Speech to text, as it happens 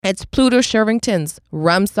It's Pluto Shervington's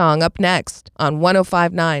Rum Song up next on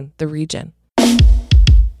 105.9 The Region.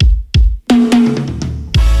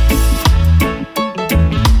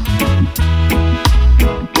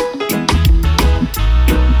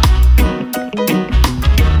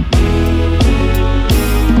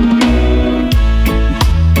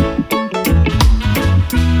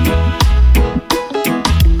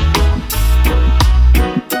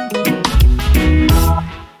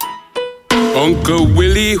 Uncle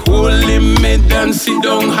Willie hold him head and sit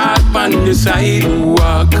down hard on the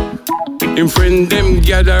sidewalk. Him friend them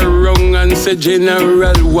gather round and say,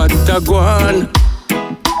 General, what a go on?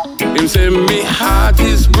 Him say, me heart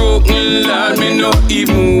is broken, Lord, me no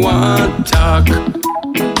even want talk.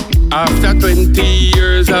 After 20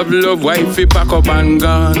 years of love, wifey pack up and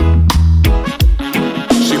gone.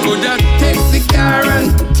 She coulda take the car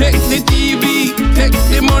and take the TV, take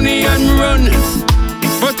the money and run.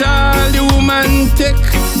 But all the woman take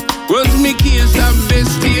was me case of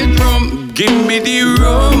vestige rum. Give me the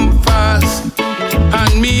rum fast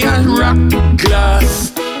and me a rock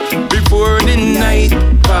glass before the night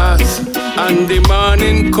pass and the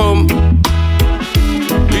morning come.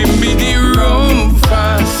 Give me the rum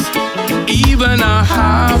fast, even a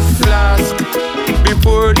half flask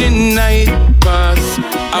before the night pass.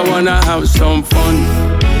 I wanna have some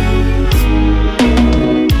fun.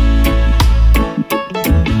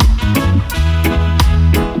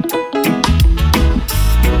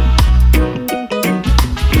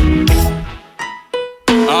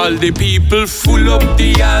 All the people full up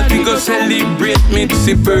the yard, we go celebrate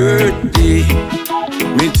Mitzi birthday.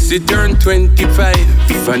 Mitzi turned 25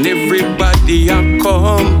 and everybody a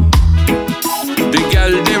come. The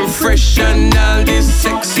girl them fresh and all this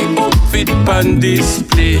sexy outfit on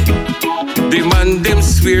display. The man them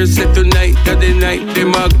swear say tonight or the night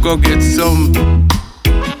them a go get some.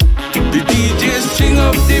 The DJ string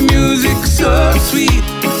up the music so sweet.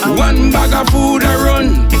 One bag of food a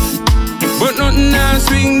run. But nothing a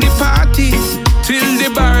swing the party till the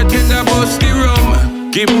bartender bust the rum.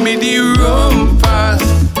 Give me the rum fast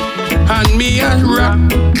and me a rock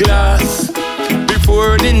glass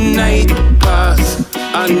before the night pass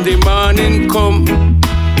and the morning come.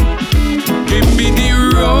 Give me the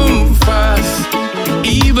rum fast,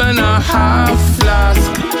 even a half flask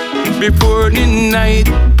before the night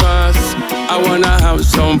pass. I wanna have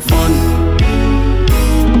some fun.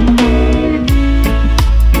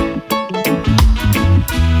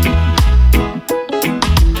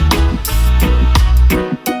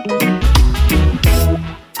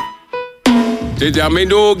 Did me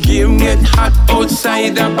no game get hot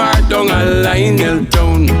outside the bar down a Lionel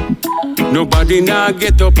Town. Nobody nah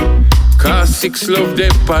get up, cause 6 love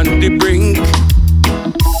them on the brink.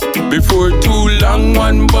 Before too long,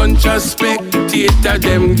 one bunch of spectators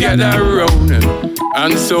them gather round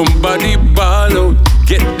and somebody ball out,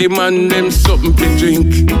 get the man them something to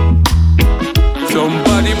drink.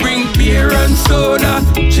 Somebody bring beer and soda,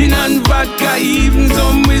 gin and vodka, even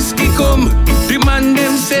some whiskey come. The man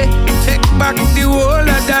them say, take back the whole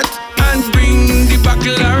of that and bring the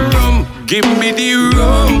bottle of rum. Give me the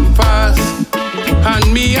rum fast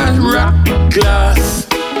and me a rock glass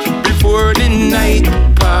before the night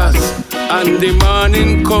pass and the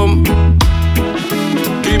morning come.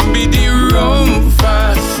 Give me the rum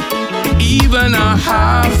fast, even a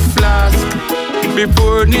half flask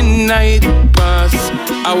before the night pass.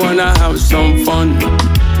 I wanna have some fun.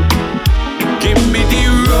 Give me the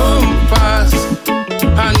rum fast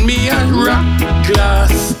and me a rock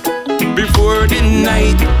glass before the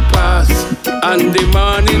night pass and the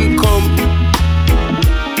morning come.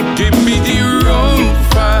 Give me the rum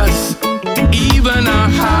fast, even a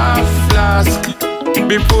half flask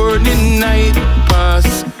before the night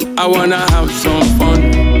pass. I wanna have some fun.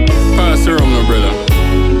 Pass the rum, my brother.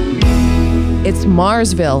 It's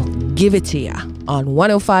Marsville, Give It To Ya on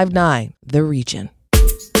 105.9 The Region.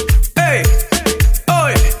 Hey,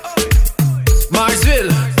 oi,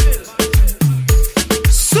 Marsville,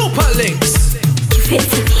 Super Links. Give it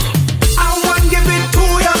to me. I want give it to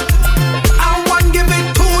ya. I want give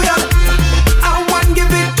it to ya. I want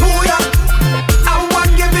give it to ya. I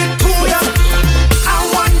want give it to ya. I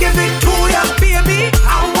want give it to ya, baby. I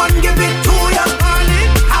want give it to ya, darling.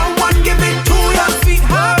 I want give it to ya,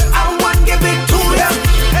 sweetheart. I want give it to ya.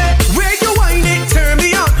 Hey, where you whine it, turn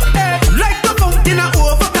me on. Hey, like the fountain I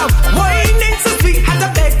overcome. Whining so sweet, had to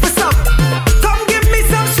beg for some. Come give me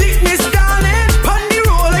some sweetness, darling. Pon the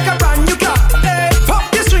roll like a brand new car. Hey, pop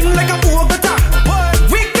the string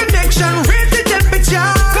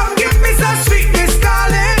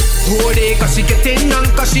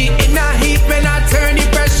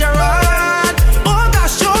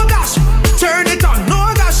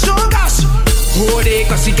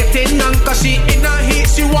cause she getting on, cause she in a heat,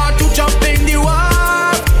 she want to jump in the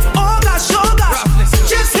water. Oh gosh,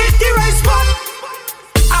 just hit the right spot.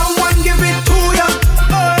 I want give it to ya.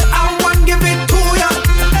 I want give it to ya.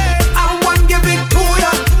 I want give it to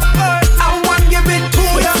ya. I want give it to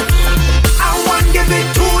ya. I want give it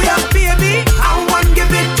to ya, baby. I want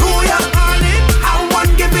give it to ya, honey. I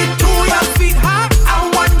want give it to ya, sweetheart.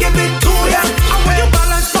 I want give it to ya. I want you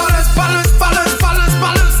balance, balance, balance, balance, balance,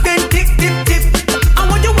 balance, then tick, tip, tip. I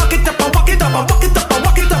want you walk it up, walk it up, walk it up,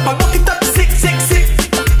 walk it up, walk it up, sick, sick, sick.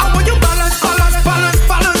 I want you balance, balance, balance,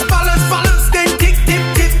 balance, balance, balance, then tick, tip,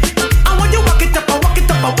 tip. I want you walk it up, walk it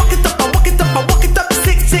up, walk it up, walk it up, walk it up,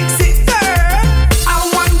 sick, sick, sick. I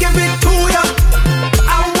want give it to ya.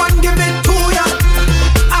 I want give it to ya.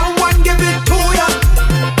 I want give it to ya.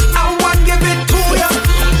 I want give it to ya.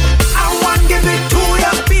 I want give it to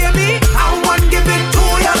ya, baby. I want give it to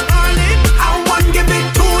ya, honey. I want give it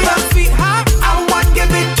to ya, sweetheart. I want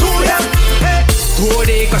give it to ya. Hey,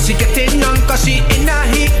 today, cause she getting on, cause she in a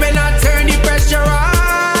heat when I turn the pressure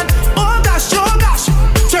on. Oh gosh,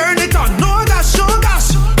 turn it on. No gosh,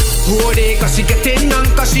 today, cause she getting on,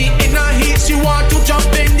 cause she in a heat, she want to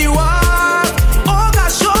jump in the water. Oh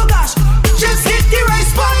gosh, just hit the right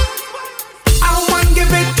spot. I want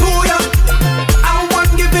give it to ya. I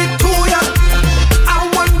want give it to ya. I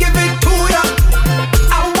want give it to ya.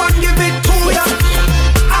 I want give it to ya.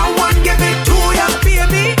 I want give it to ya,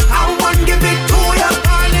 baby. I want give it to ya,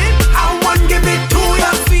 honey. I want give it to ya,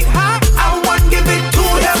 sweetheart. I want give it to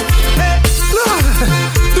ya. Hey,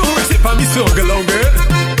 don't rest it for me so long, girl.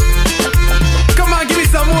 Come on, give me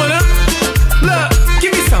some more, huh? Look,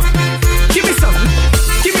 give me some. Give me some.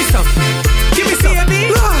 Give me some. Give me some.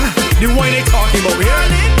 The wine they talking about here.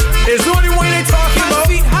 It's the only wine they talking about.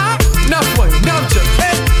 Enough wine, enough just.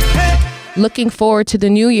 Hey, hey. Looking forward to the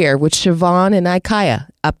new year with Siobhan and Ikaya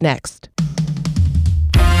up next.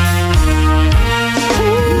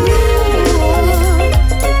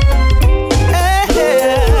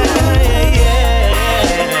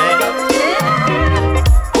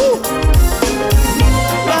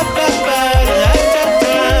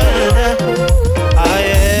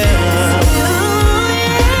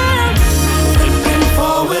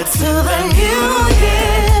 Forward to the new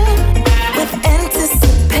year with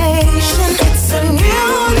anticipation. It's a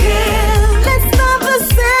new year. Let's start the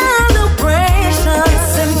celebration.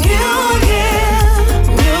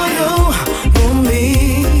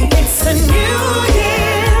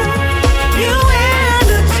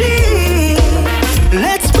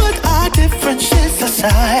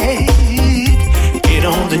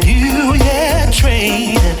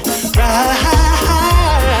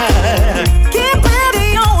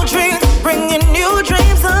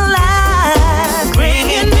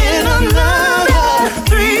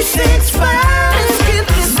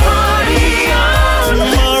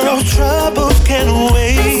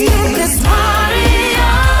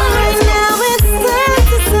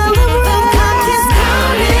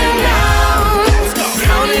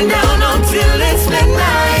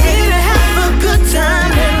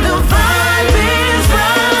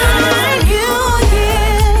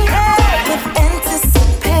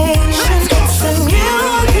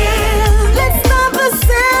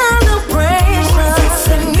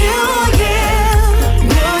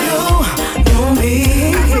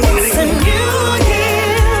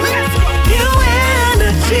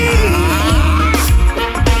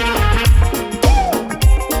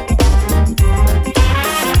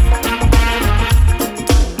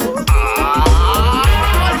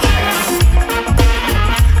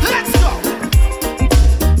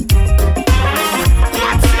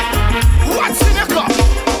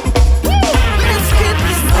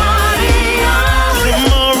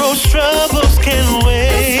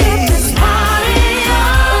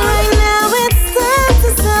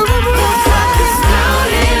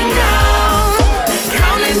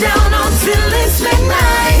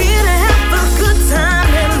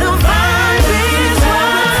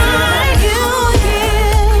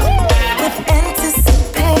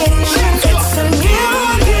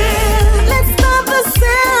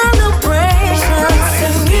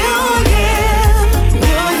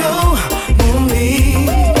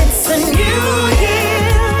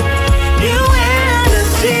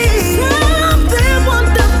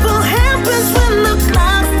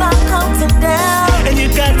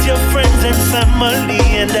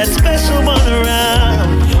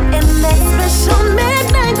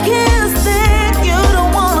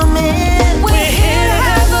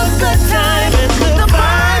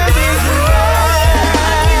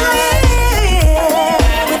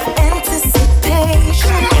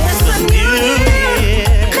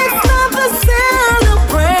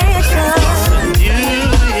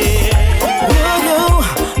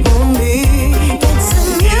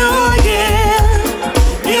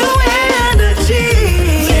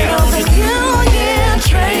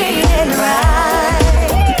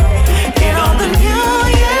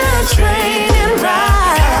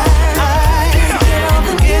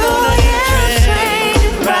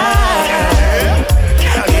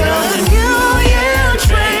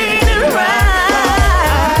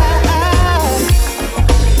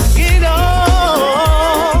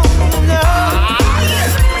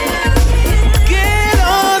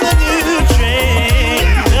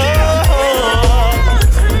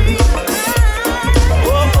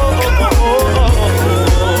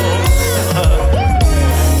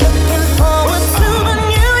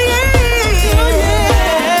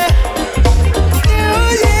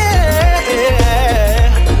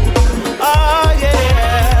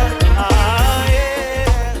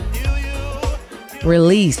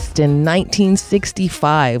 released in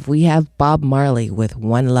 1965, we have Bob Marley with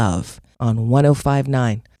One Love on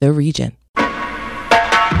 105.9 The Region.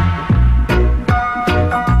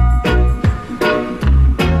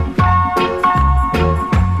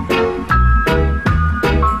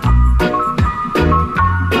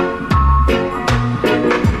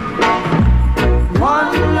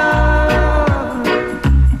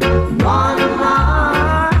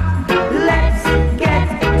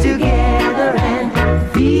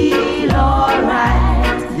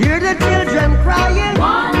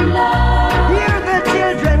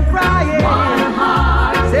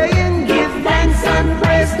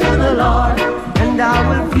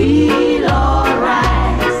 Feel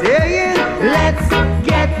alright, saying let's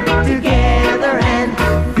get together and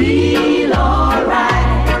feel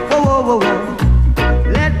alright. Whoa, whoa, whoa, whoa.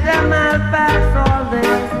 Let them all pass all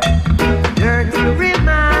their dirty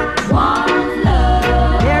remarks. One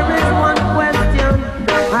love. There is one question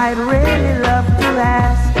I'd really love to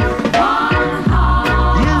ask. One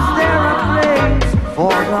heart. Is there a place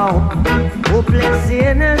for the hopeless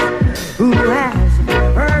sinners who has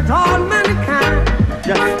hurt all mankind?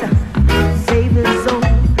 Just save his soul,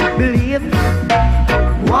 believe.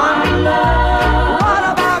 One love. What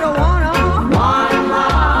about a one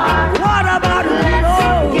heart? What about a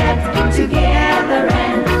let's get together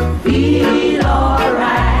and feel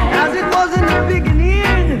alright. As it was in the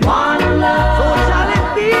beginning. One love. So shall it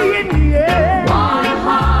be in the end. One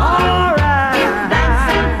heart. Alright. Give thanks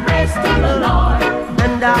and praise to the Lord,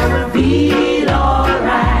 and I will feel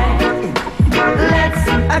alright. Let's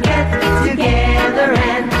get together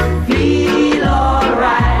and feel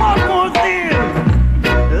alright. One more thing.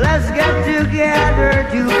 Let's get together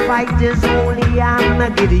to fight this holy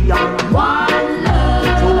Armageddon. One love.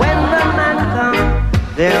 So when the man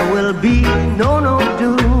comes, there will be no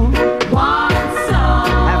doom. One song.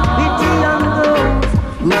 Have pity on those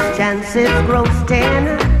whose chances grow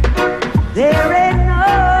thinner. There ain't no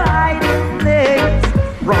hiding place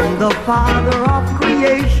from the Father of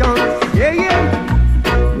creation. Yeah, yeah.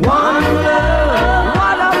 One love.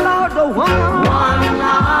 What about the one? One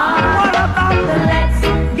heart. What about the let's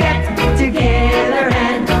get together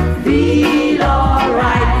and feel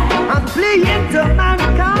alright? I'm playing to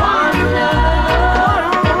mankind. One love.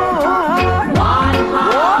 One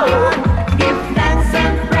heart. Give thanks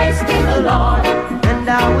and praise to the Lord, and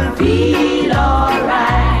I will feel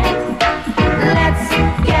alright. Let's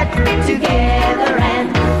get together and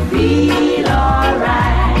feel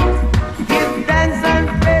alright.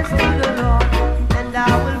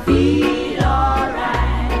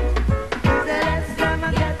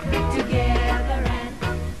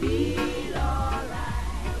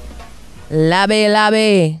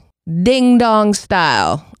 Labbe, ding dong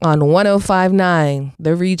style on 105.9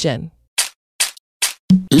 The Region.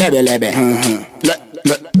 Lebe.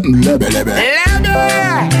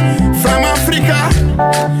 From Africa,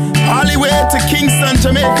 all the way to Kingston,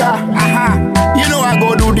 Jamaica. You know I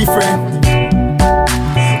go do different.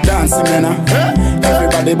 Dancing, man.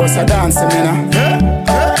 Everybody bust a dancing, man.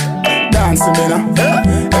 Dancing,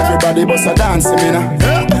 man. Everybody bust a dancing, man.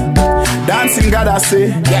 Dancing, God, I say,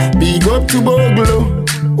 yeah. Big up to Boglo.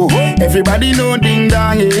 Everybody know ding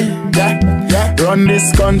dong, yeah. Run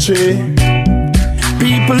this country.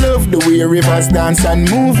 People love the way rivers dance and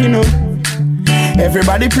move, you know.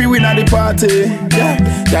 Everybody pre-win at the party, yeah.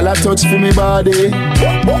 Y'all a touch for me body.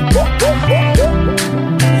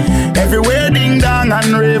 Everywhere ding dong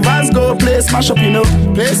and ravers go, play smash up, you know.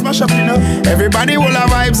 Play smash up, you know. Everybody will have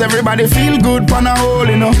vibes, everybody feel good, pan a hole,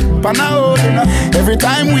 you know. Pan a hole, you know. Every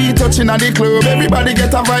time we touching at the club, everybody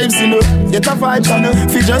get a vibes, you know. Get a vibes, you know.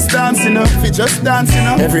 Fi just dance, you know. Fi just dance, you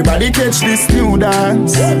know. Everybody catch this new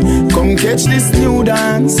dance. Come catch this new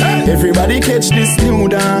dance. Everybody catch this new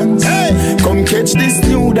dance. Come catch this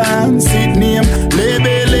new dance. It name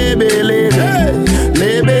Lebe.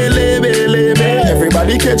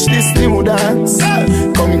 Everybody catch this new dance.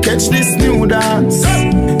 Come catch this new dance.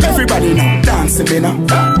 Everybody now dancing me now.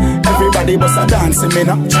 Everybody bust a dancing me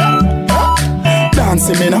now.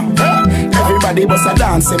 Dancing me now. Everybody bust a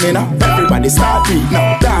dancing me now. Everybody start beat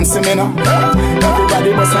now. Dancing me now.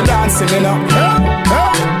 Everybody bust a dancing me now.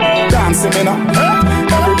 Dancing me now.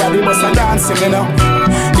 Everybody bust a dancing me now.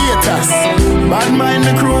 Haters, bad mind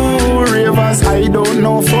the crew, ravers, I don't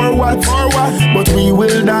know for what, but we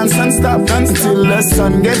will dance and stop until the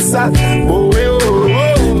sun gets hot. Oh,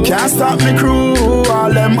 can't stop me crew,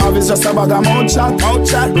 all them have is just a bag of mouth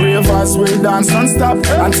chat. Ravers will dance and stop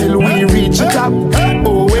until we reach the top.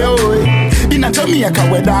 Oh, In a Jamaica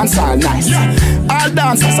we dance all nice. All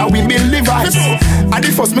dancers are we build the vibes. At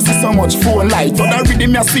the first me see so much phone light, but the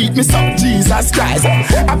rhythm me sweet me so Jesus Christ.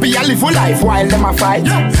 Happy I live for life while them a fight.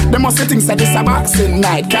 Them must say things that this a boxing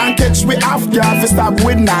night. Can't catch we off guard, we stop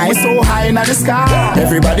with night. We so high in the sky.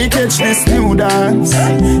 Everybody catch this new dance.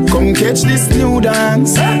 Come catch this new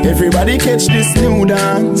dance. Everybody catch this new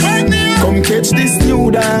dance. Come catch this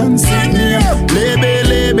new dance. Lebe,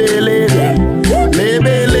 lebe, lebe.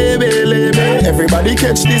 Lebe, lebe, lebe. Everybody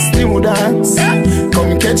catch this new dance.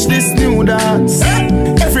 Come catch this new dance.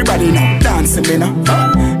 Everybody now dancing me now.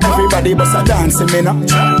 Everybody bust a dancing me now.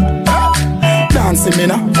 Dancing me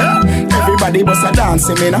now. Everybody bust a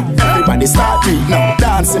dancing me now. Everybody start beat now.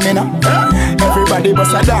 Dancing me now. Everybody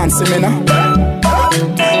bust a dancing me now.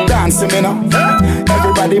 Dancing me now.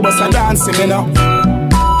 Everybody bust a dancing me now.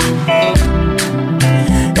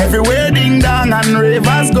 Everywhere ding dong and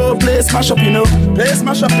ravers go play smash up, you know. Play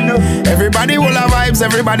smash up, you know. Everybody will have vibes,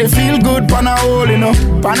 everybody feel good, pan a hole, you know.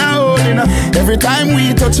 Pan a hole, you know. Every time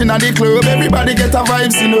we touching at the club, everybody get a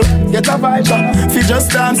vibes, you know. Get a vibe, fi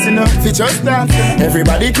just dance, you know. Fi just dance.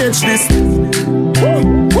 Everybody catch this.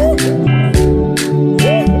 Woo, woo.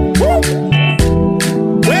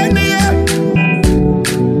 When they up,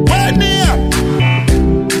 when they up.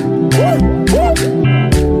 Woo, woo.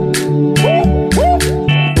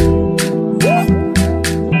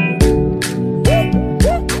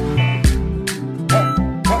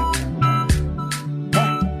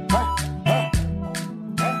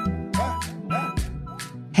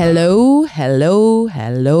 Hello, hello,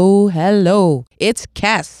 hello, hello. It's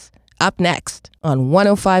Cass up next on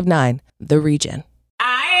 105.9 The Region.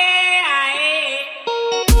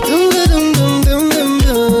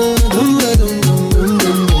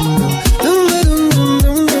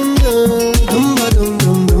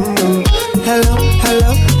 Hello,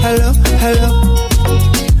 hello, hello, hello.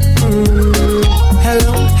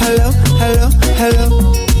 Hello, hello, hello, hello.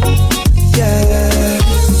 Yeah,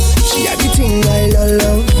 she had the thing I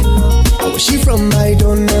love. Where she from, I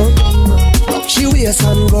don't know. Rock she waist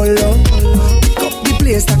and go low. Pick up the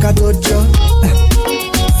place like a dojo.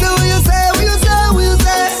 So what you say, what you say, what you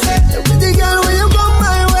say? Pretty girl, when you come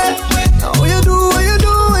my way, what you do, what you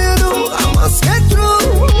do, what you do? I must get through.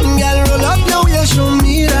 Girl, roll up now, you show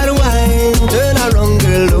me that wine. Turn around,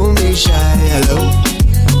 girl, don't be shy. Hello,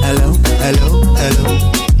 hello, hello, hello.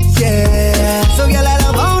 Yeah, so girl, I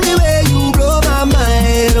love how the way you blow my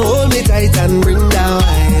mind. Hold me tight and bring down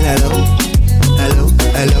wine. Hello, hello,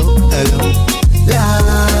 hello, hello.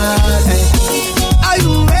 Lord, hey. Are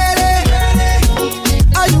you ready?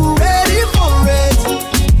 Are you ready for it?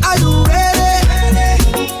 Are you ready?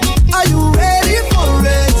 Are you ready for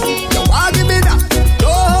it? You want give me that?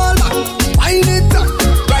 No hold back. Wind it up,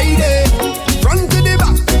 ride it. Front to the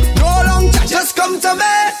back, no long chat. Just come to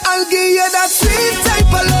me. I'll give you that sweet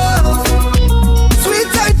type of love. Sweet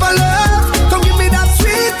type of love. Come give me that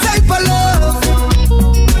sweet type of love.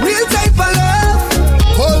 Real type of love.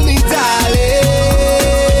 Hold me,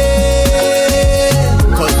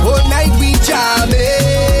 darling. Cause whole night we jamming.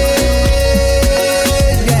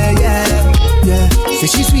 Yeah, yeah, yeah. Say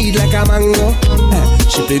she sweet like a mango.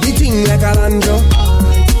 She play the thing like a banjo.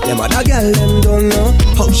 Them other girl them don't know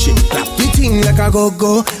how she clap the thing like a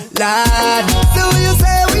go-go. Lad, so what you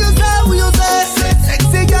say, what you say, what you say?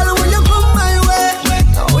 Sexy girl, when you come my way,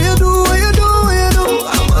 what you do, what you do, what you do?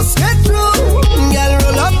 I must get through. Girl,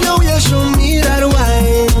 roll up now, you show me that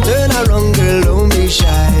wine. Turn around, girl, don't be shy.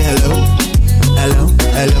 Hello, hello,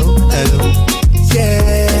 hello, hello.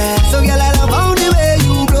 Yeah, so girl, I love how the way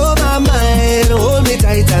you blow my mind. Hold me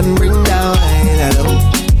tight and bring down wine. Hello,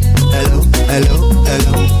 hello, hello,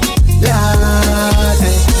 hello. Lord,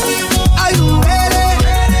 hey. Are you ready?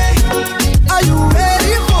 Are you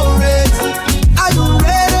ready for it?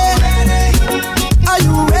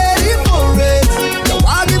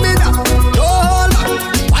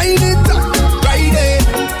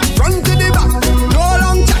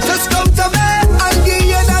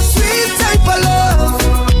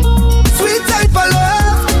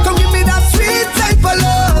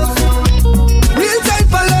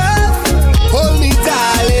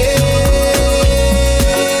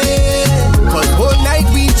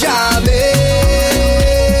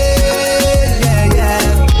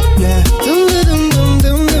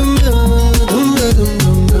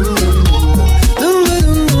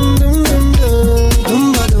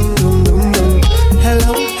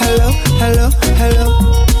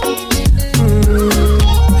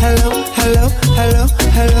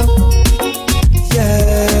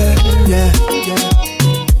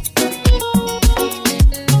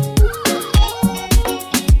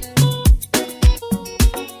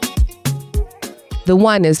 The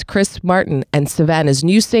One is Chris Martin and Savannah's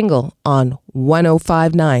new single on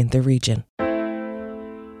 105.9 The Region.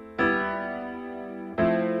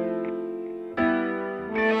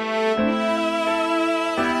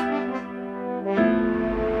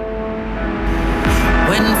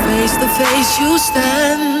 When face to face you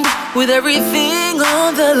stand, with everything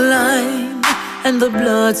on the line, and the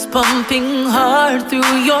blood's pumping hard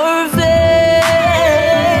through your veins,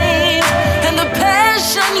 and the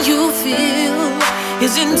passion you feel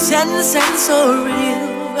is intense and so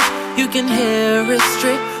real. You can hear it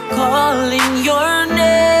straight calling your name.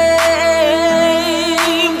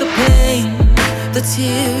 The pain, the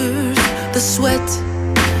tears, the sweat,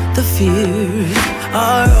 the fears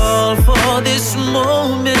are all for this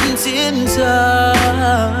moment in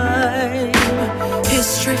time.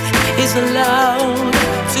 History is allowed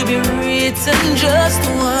to be written just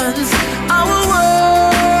once. Our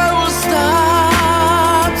world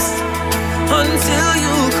stops until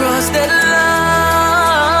you cross that line.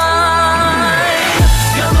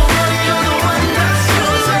 You're the one that's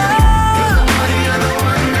chosen. You're the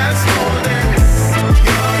one that's golden.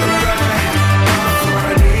 You're the right for a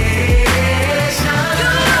nation.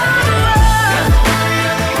 You're the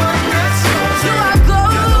one that's chosen. You are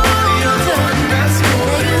golden. You're the one that's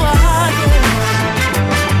golden. You are, you're the one.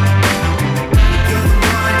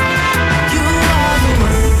 You are the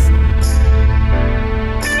one.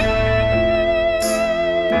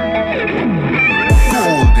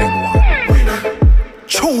 Golden one,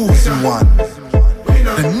 chosen one.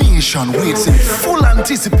 The nation waits in full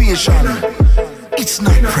anticipation. It's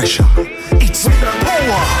not pressure, it's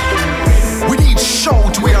power. With each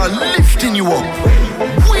shout we are lifting you up,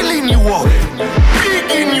 willing you up,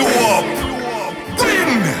 bigging you up.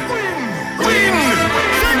 Win, win, win.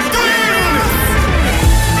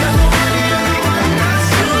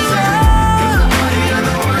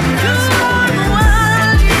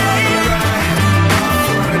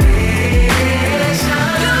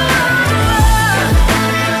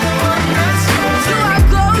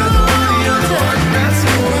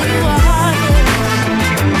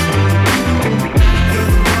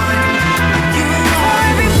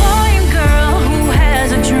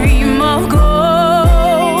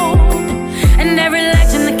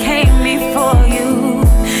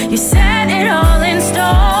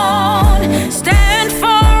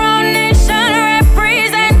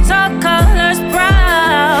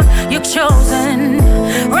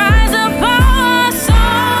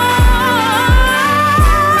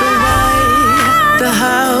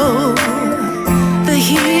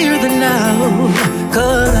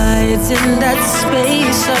 In that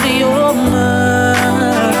space of your mind,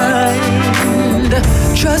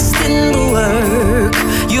 trust in the work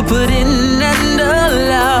you put in and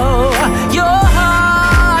allow your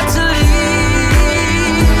heart to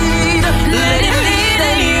lead. Let it lead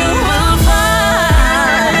and you will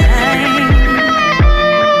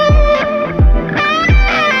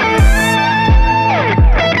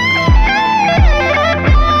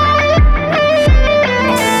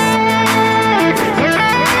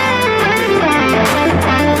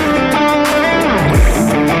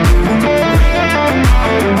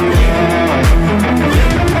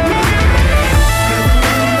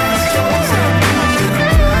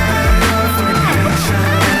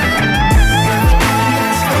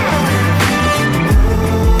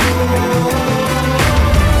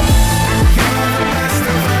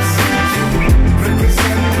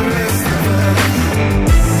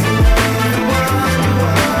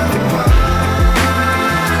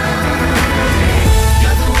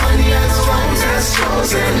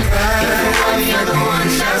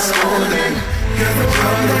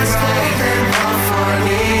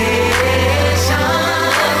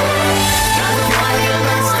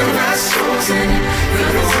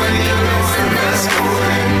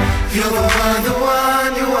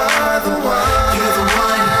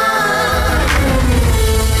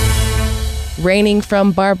Reigning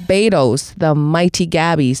from Barbados, the mighty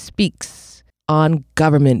Gabby speaks on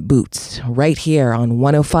government boots right here on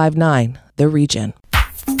 105.9 The Region.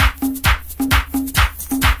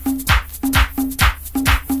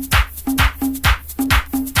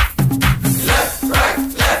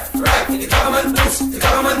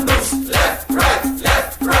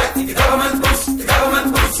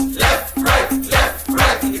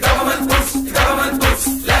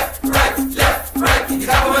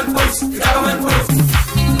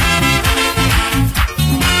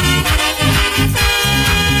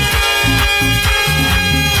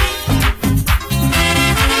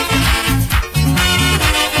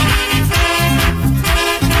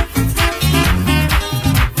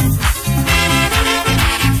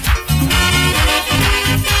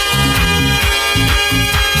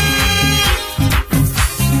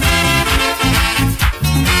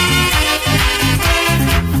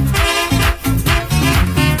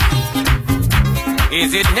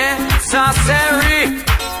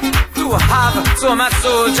 so much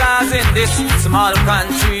soldiers in this small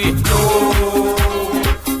country. No,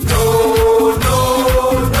 no, no,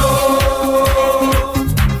 no.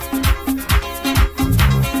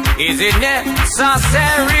 Is it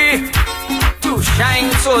necessary to shine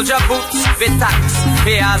soldier boots with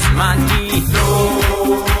taxpayers' money? No,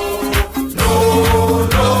 no,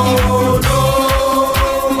 no, no.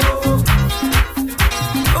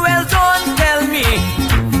 Well, don't tell me,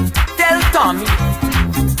 tell Tommy.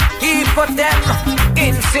 He put them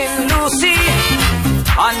in St. Lucie,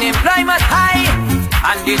 unemployment high,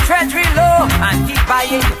 and the treasury low, and he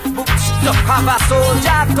buying books to cover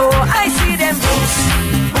soldier toe. I see them boots,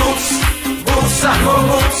 boots, boots and more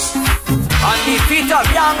boots, on the feet of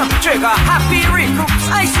young trigger happy recruits.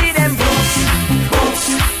 I see them boots, boots,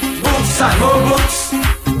 boots and more boots,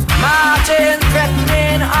 marching,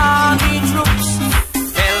 threatening army troops.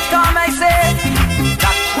 Tell Tom I said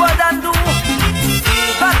that wouldn't do.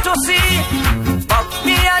 Got to see but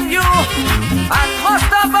me and you, and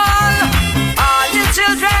most of all you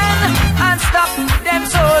children, and stop them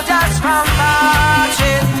soldiers from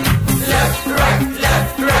marching. Left, right,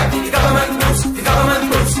 the government moves, the government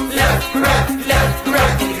moves. Left, right,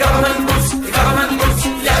 the government moves, the government moves.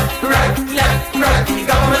 Left, right, the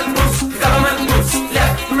government moves, the government moves.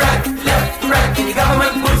 Left, right, the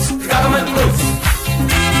government moves, the government moves.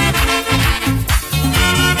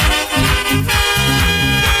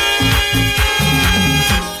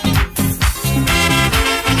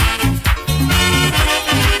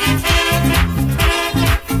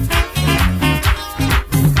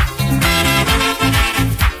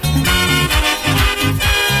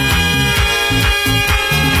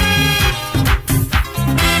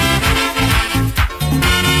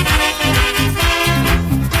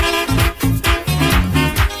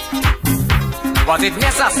 Was it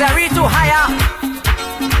necessary to hire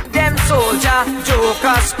them soldier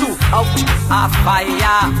jokers to out a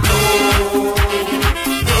fire? No,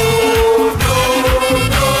 no, no,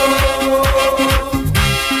 no.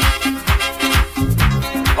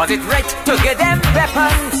 Was it right to give them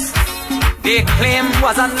weapons they claim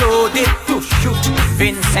was unloaded to shoot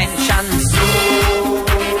Vincentians? No,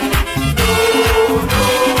 no, no,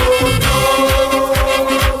 no.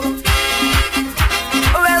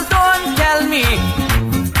 Well, don't tell me,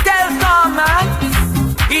 tell Thomas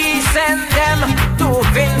he sent them to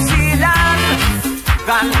Vinceland,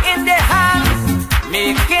 gun in their hand,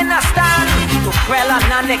 making a stand to quell a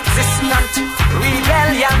non-existent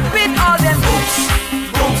rebellion with all them boots,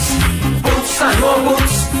 boots, boots and more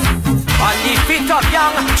boots, on the feet of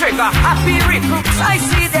young trigger happy recruits. I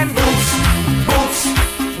see them boots, boots,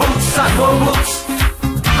 boots and more boots,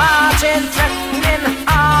 marching, threatening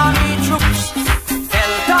army troops.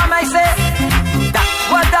 Tell Tom I say that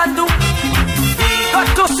what I do, we got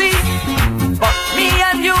to see but me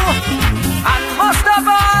and you, and most of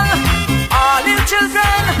all you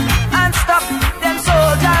children, and stop them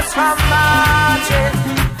soldiers from marching.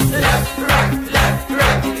 Left, right,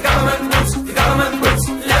 the government moves, the government moves.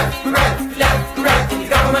 Left, right, the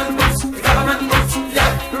government moves, the government moves.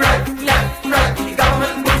 Left, right, the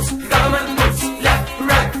government moves, the government moves. Left,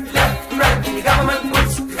 right, the government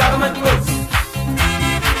moves, the government moves.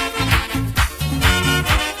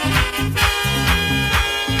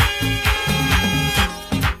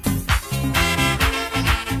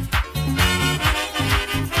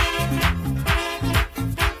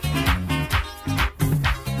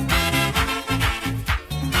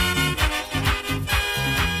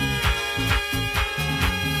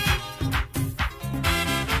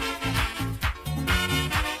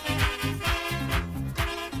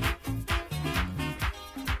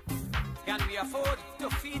 Can we afford to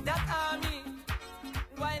feed that army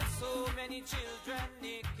while so many children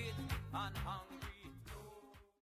naked and hungry?